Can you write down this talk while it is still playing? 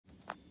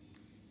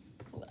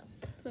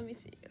Let me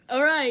see.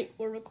 Alright,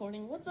 we're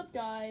recording. What's up,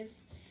 guys?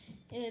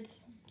 It's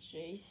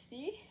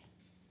JC.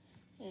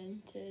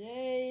 And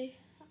today,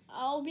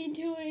 I'll be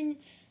doing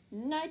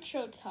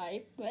Nitro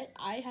type, but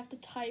I have to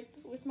type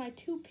with my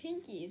two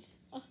pinkies.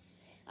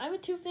 I'm a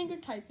two-finger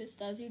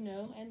typist, as you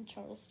know, and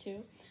Charles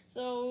too.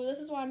 So this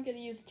is why I'm going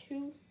to use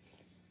two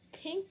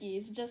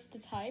pinkies just to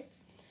type.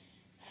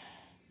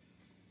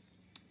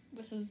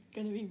 This is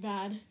going to be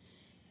bad.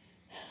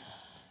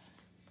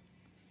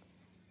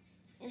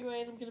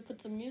 Anyways, I'm going to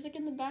put some music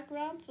in the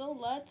background, so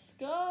let's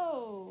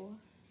go!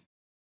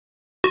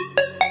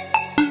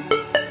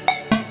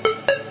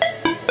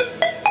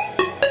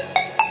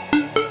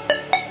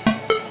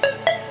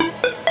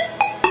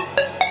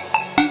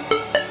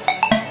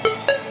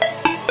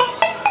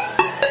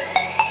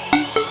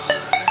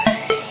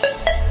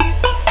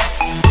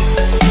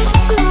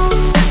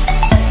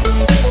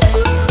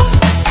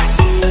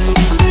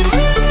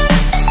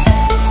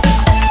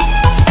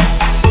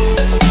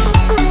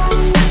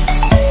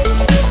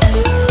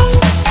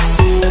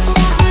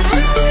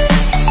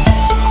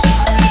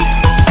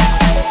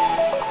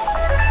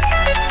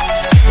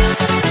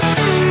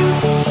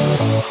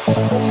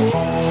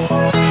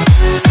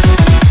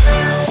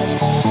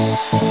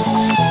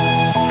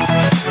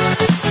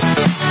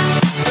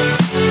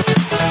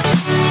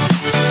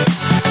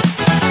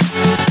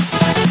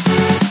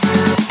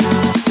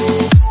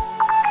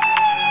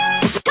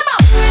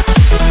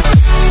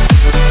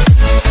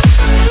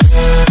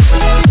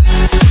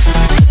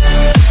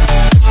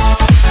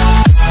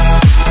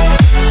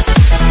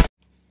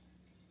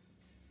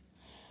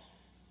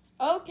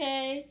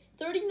 Okay,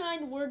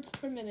 39 words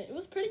per minute. It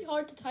was pretty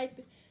hard to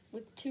type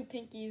with two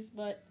pinkies,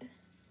 but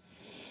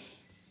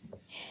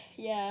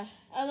yeah.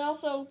 And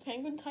also,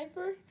 Penguin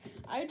Typer,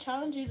 I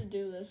challenge you to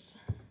do this,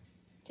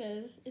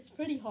 because it's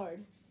pretty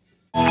hard.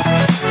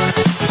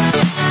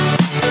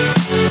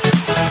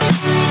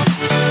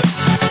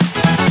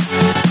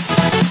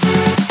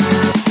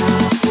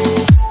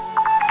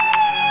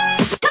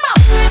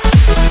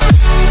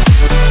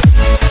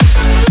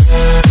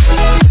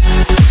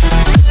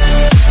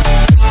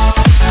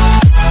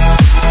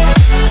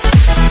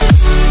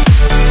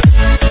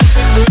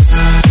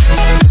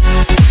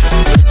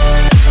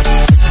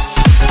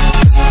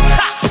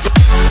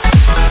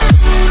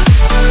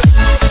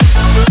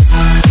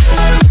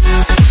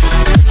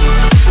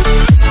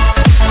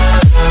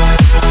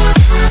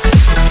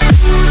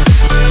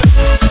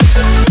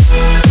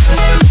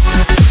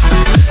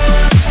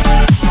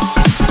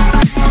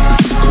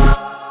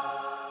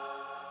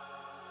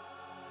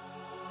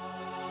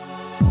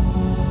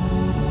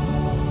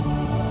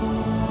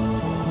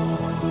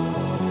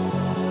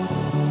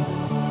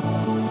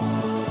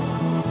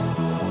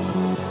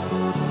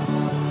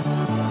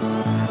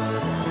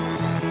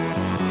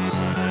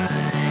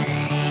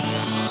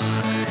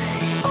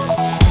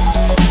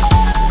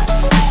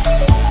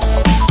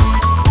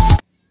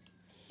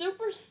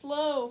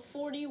 Slow,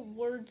 40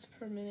 words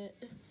per minute.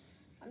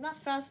 I'm not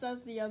fast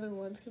as the other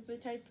ones because they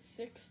type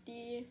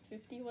 60,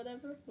 50,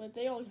 whatever, but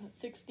they all got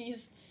 60s.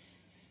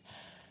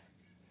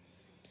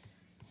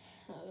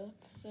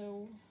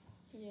 So,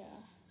 yeah.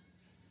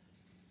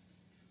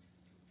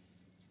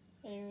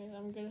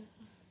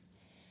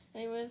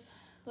 Anyways,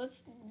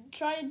 let's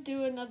try to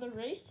do another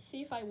race to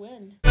see if I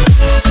win.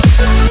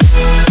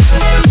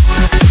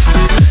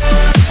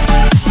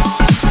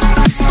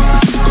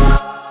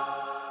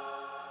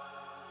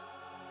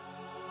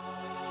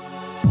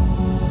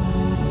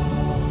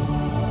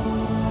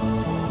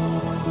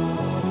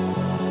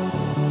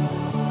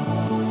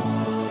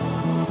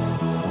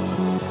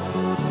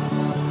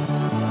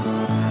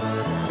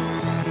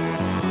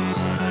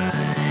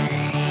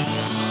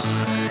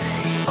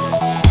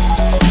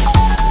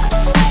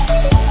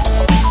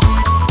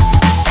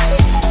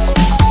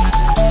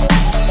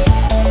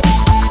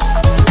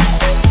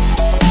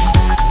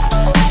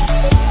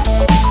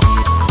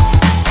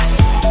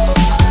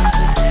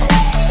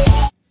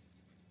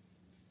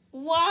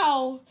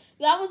 Wow,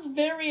 that was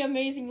very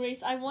amazing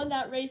race. I won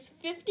that race.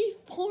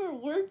 54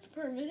 words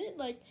per minute?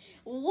 Like,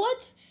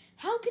 what?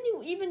 How can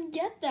you even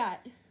get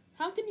that?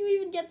 How can you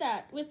even get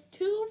that with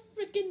two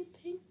freaking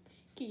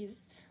pinkies?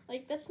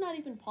 Like, that's not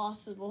even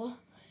possible.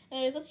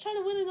 Anyways, let's try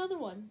to win another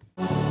one.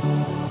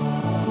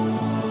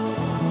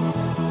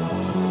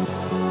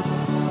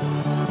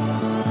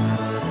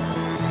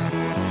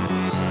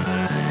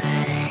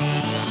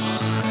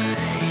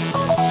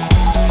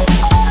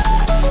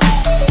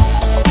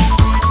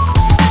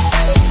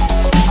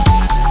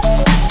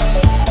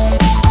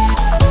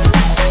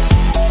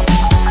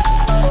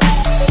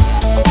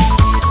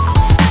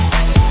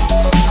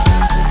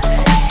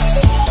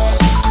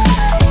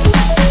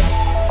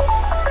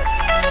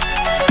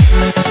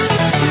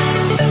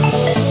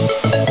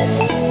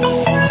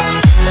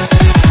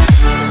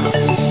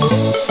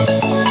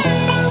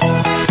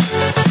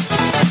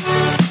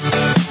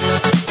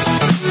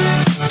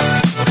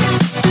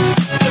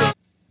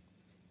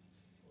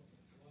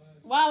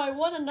 Wow, I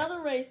won another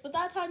race, but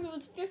that time it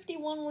was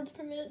 51 words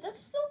per minute. That's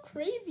still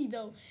crazy,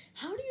 though.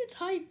 How do you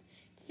type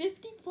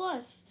 50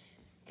 plus?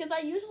 because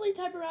I usually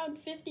type around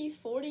 50,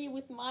 40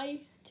 with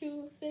my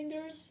two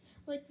fingers,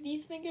 like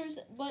these fingers.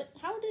 But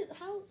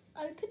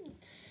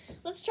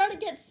let's try to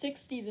get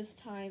 60 this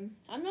time.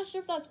 I'm not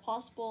sure if that's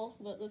possible,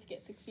 but let's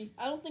get 60.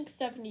 I don't think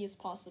 70 is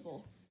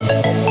possible.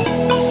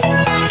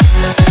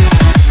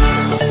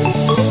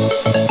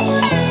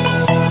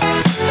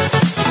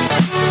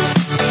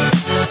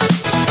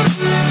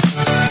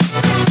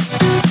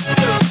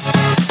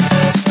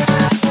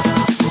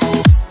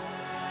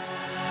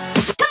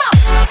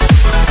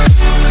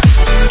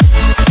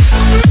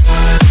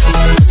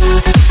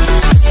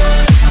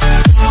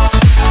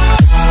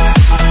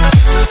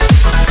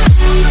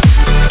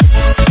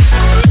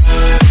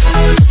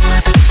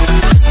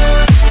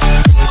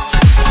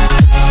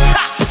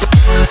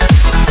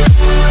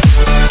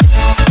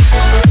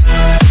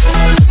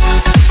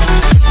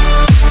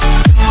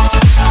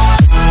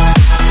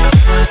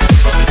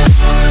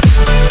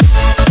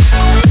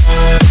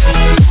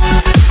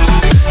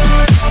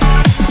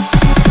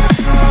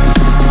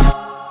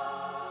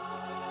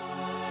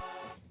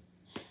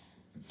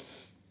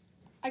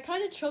 I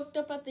kind of choked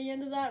up at the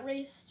end of that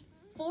race.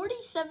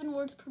 47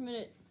 words per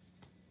minute.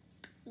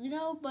 You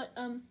know, but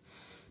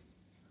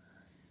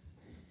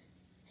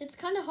it's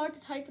kind of hard to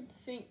type with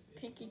the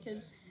pinky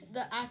because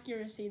the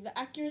accuracy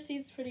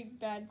is pretty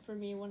bad for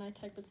me when I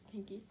type with the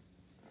pinky.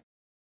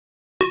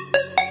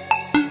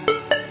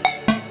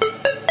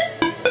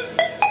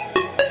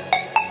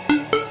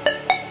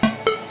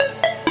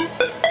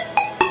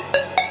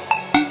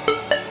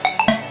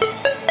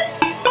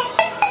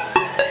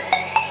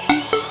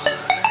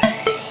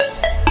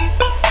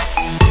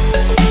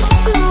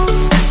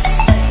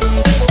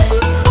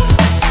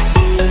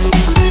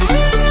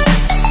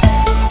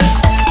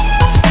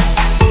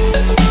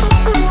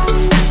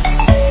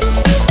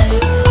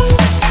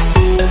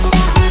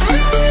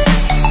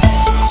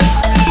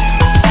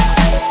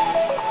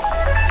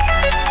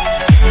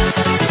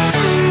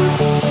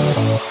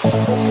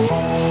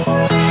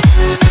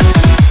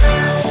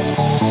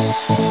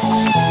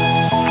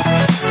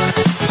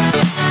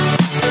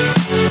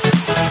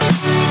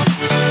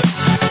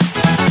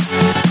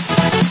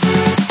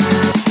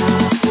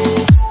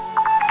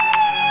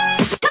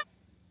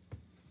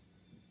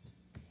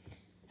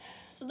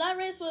 So that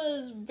race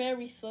was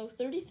very slow,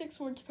 36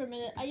 words per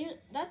minute.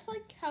 That's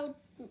like how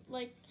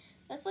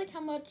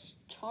much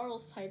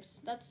Charles types.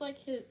 That's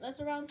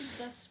around his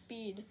best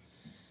speed.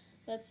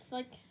 That's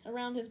like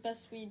around his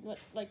best speed what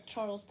like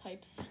Charles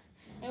types.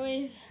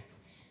 Anyways,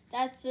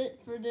 that's it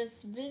for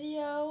this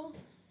video.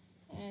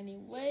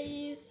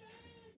 Anyways.